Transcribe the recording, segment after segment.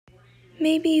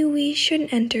Maybe we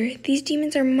shouldn't enter. These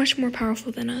demons are much more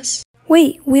powerful than us.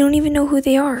 Wait, we don't even know who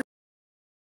they are.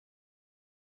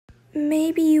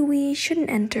 Maybe we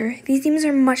shouldn't enter. These demons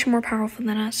are much more powerful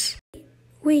than us.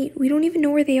 Wait, we don't even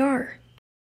know where they are.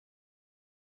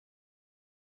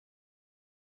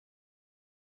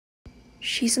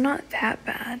 She's not that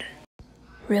bad.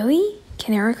 Really?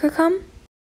 Can Erica come?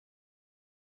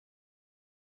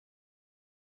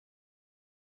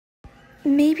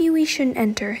 Maybe we shouldn't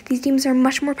enter. These demons are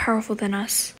much more powerful than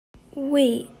us.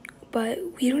 Wait, but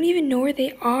we don't even know where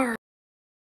they are.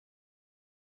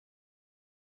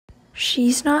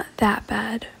 She's not that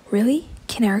bad. Really?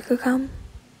 Can Erica come?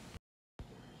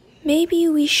 Maybe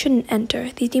we shouldn't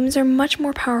enter. These demons are much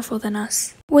more powerful than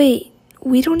us. Wait,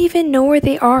 we don't even know where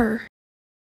they are.